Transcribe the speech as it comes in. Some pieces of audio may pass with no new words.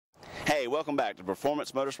Hey, welcome back to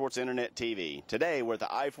Performance Motorsports Internet TV. Today we're at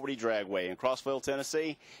the I-40 Dragway in Crossville,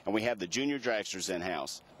 Tennessee, and we have the JR Dragsters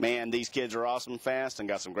in-house. Man, these kids are awesome and fast and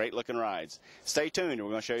got some great looking rides. Stay tuned and we're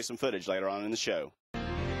going to show you some footage later on in the show.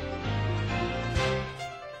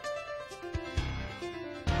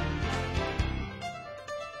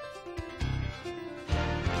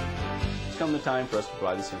 It's come the time for us to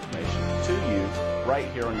provide this information to you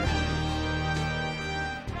right here on your home.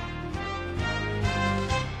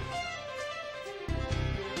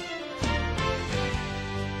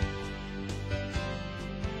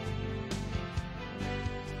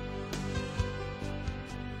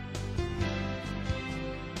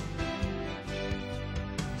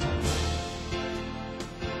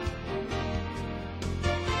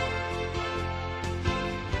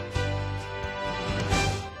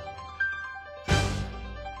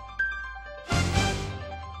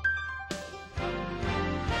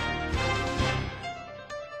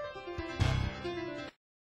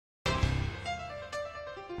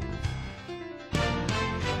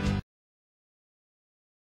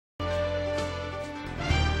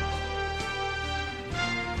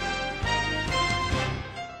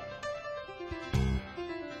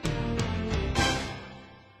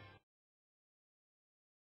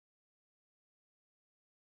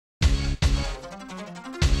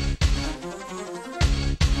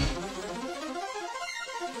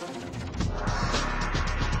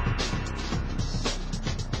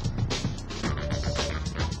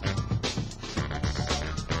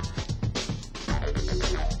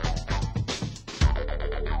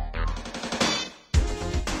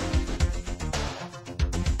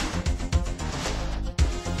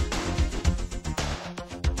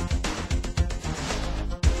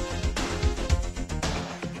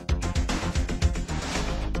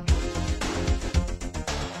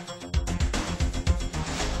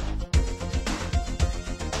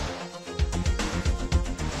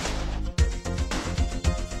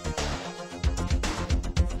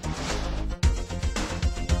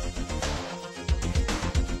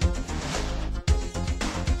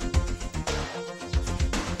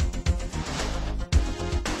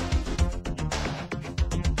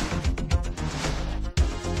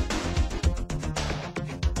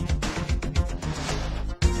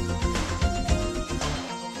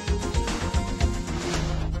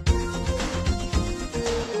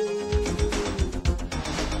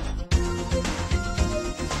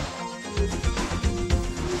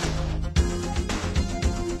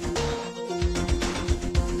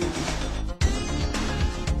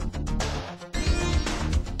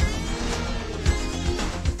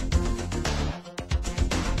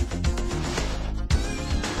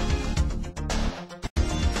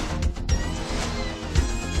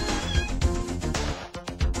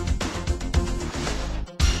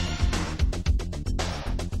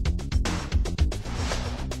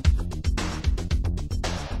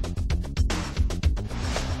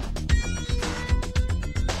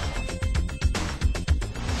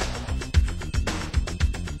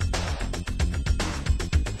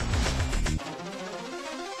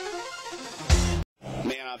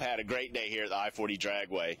 I've had a great day here at the I-40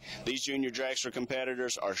 Dragway. These JR Dragster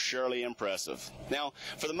competitors are surely impressive. Now,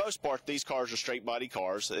 for the most part, these cars are straight body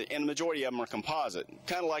cars, and the majority of them are composite,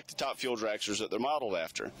 kind of like the top fuel dragsters that they're modeled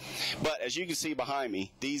after. But as you can see behind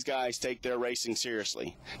me, these guys take their racing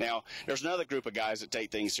seriously. Now, there's another group of guys that take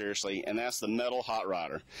things seriously, and that's the metal hot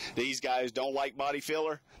rodder. These guys don't like body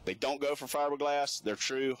filler, they don't go for fiberglass, they're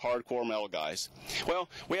true hardcore metal guys. Well,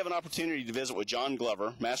 we have an opportunity to visit with John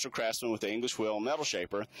Glover, Master Craftsman with the English Wheel Metal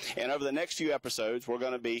Shaper, and over the next few episodes we're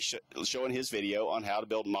going to be showing his video on how to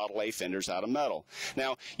build Model A Fenders out of metal.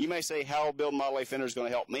 Now, you may say, how building Model A Fender is going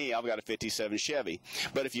to help me? I've got a 57 Chevy.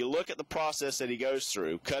 But if you look at the process that he goes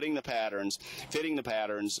through, cutting the patterns, fitting the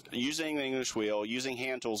patterns, using the English wheel, using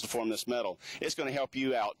hand tools to form this metal, it's going to help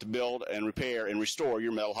you out to build and repair and restore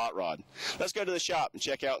your metal hot rod. Let's go to the shop and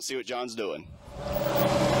check out and see what John's doing.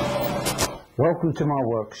 Welcome to my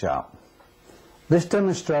workshop. This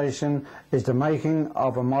demonstration is the making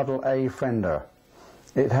of a Model A Fender.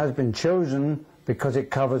 It has been chosen because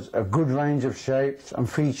it covers a good range of shapes and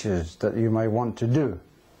features that you may want to do.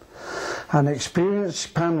 An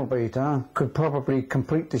experienced panel beater could probably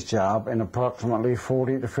complete this job in approximately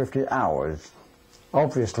 40 to 50 hours.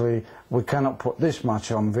 Obviously, we cannot put this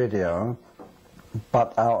much on video,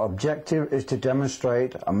 but our objective is to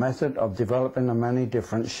demonstrate a method of developing the many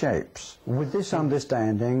different shapes. With this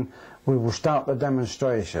understanding, we will start the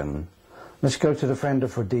demonstration. Let's go to the fender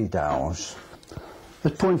for details.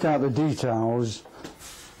 Let's point out the details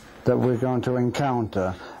that we're going to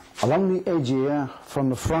encounter. Along the edge here, from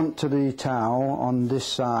the front to the towel on this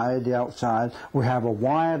side, the outside, we have a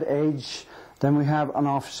wired edge, then we have an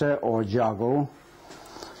offset or a juggle.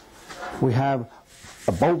 We have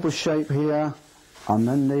a bulbous shape here, and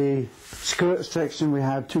then the skirt section we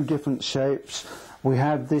have two different shapes. We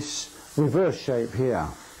have this reverse shape here.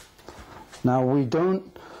 Now we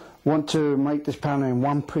don't want to make this panel in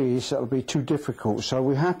one piece, that would be too difficult, so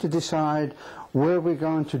we have to decide where we're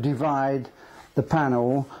going to divide the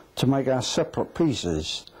panel to make our separate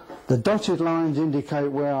pieces. The dotted lines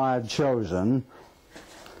indicate where I have chosen.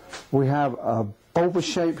 We have a bulbous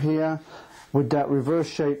shape here with that reverse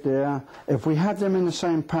shape there. If we have them in the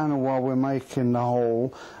same panel while we're making the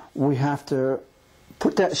hole, we have to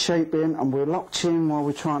put that shape in and we're locked in while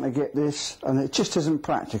we're trying to get this, and it just isn't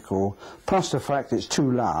practical. Plus the fact it's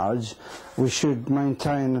too large, we should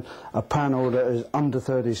maintain a panel that is under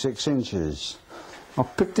 36 inches. I'll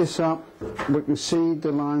pick this up, we can see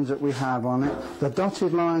the lines that we have on it. The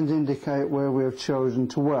dotted lines indicate where we have chosen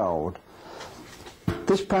to weld.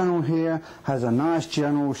 This panel here has a nice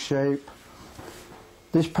general shape.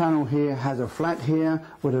 This panel here has a flat here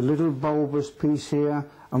with a little bulbous piece here,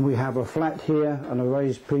 and we have a flat here and a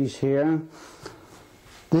raised piece here.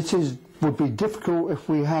 This would be difficult if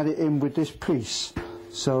we had it in with this piece.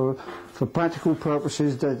 So for practical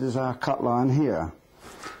purposes, that is our cut line here.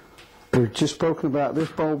 We've just spoken about this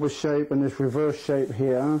bulbous shape and this reverse shape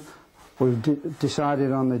here. We've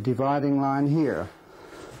decided on the dividing line here.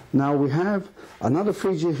 Now we have another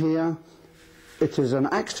feature here. It is an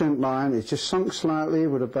accent line. It's just sunk slightly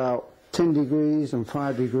with about 10 degrees and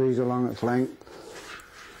 5 degrees along its length.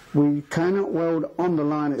 We cannot weld on the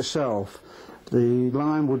line itself. The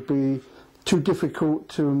line would be too difficult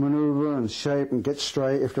to maneuver and shape and get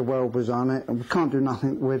straight if the weld was on it, and we can't do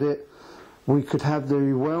nothing with it. We could have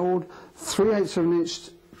the weld 3/8 of an inch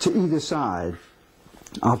to either side.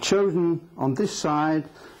 I've chosen on this side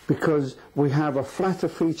because we have a flatter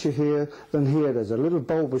feature here than here. There's a little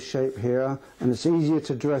bulbous shape here, and it's easier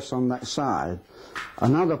to dress on that side.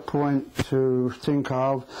 Another point to think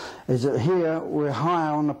of is that here we're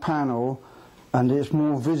higher on the panel and it's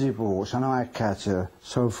more visible, it's an eye catcher.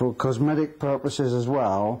 So for cosmetic purposes as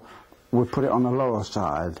well, we put it on the lower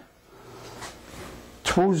side.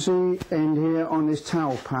 Towards the end here on this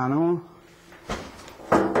towel panel,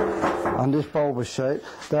 on this bulbous shape,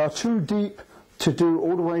 they are too deep to do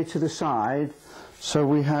all the way to the side, so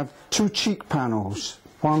we have two cheek panels,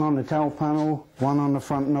 one on the towel panel, one on the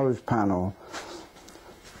front nose panel.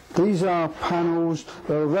 These are panels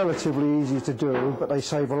that are relatively easy to do, but they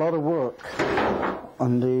save a lot of work,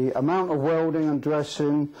 and the amount of welding and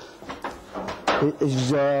dressing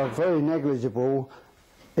is very negligible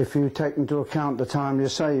if you take into account the time you're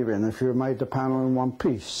saving if you made the panel in one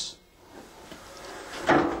piece.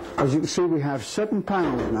 As you can see, we have 7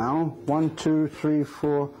 panels now. 1, 2, 3,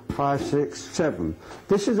 4, 5, 6, 7.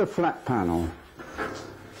 This is a flat panel.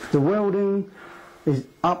 The welding is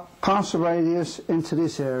up past the radius into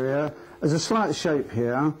this area. There's a slight shape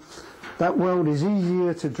here. That weld is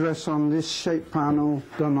easier to dress on this shape panel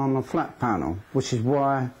than on a flat panel, which is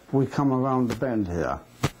why we come around the bend here.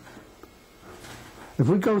 If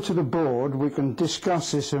we go to the board, we can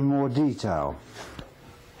discuss this in more detail.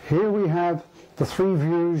 Here we have the 3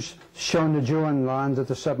 views showing the join lines of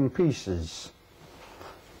the 7 pieces.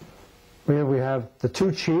 Here we have the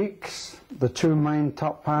 2 cheeks, the 2 main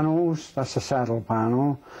top panels, that's the saddle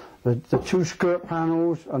panel, the 2 skirt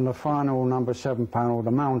panels, and the final number 7 panel, the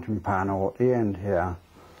mounting panel at the end here.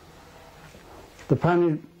 The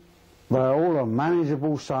panel, they're all a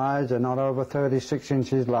manageable size, they're not over 36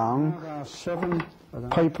 inches long. There are 7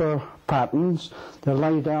 paper patterns. They're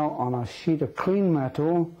laid out on a sheet of clean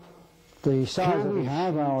metal. The size that we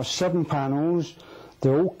have are 7 panels.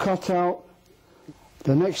 They're all cut out.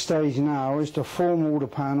 The next stage now is to form all the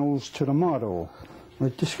panels to the model.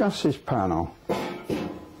 We'll discuss this panel.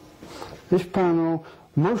 This panel,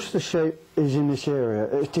 most of the shape is in this area.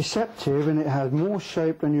 It's deceptive and it has more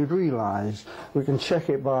shape than you'd realise. We can check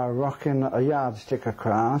it by rocking a yardstick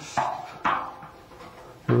across.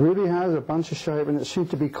 It really has a bunch of shape and it seems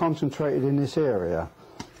to be concentrated in this area.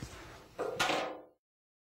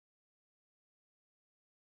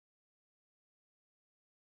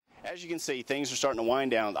 As you can see, things are starting to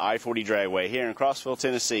wind down the I-40 Dragway here in Crossville,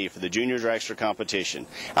 Tennessee for the Junior Dragster competition.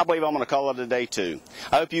 I believe I'm going to call it a day too.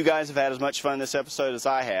 I hope you guys have had as much fun this episode as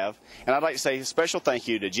I have, and I'd like to say a special thank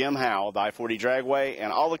you to Jim Howell, the I-40 Dragway,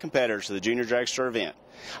 and all the competitors of the Junior Dragster event.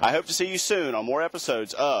 I hope to see you soon on more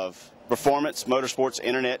episodes of Performance Motorsports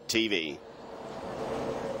Internet TV.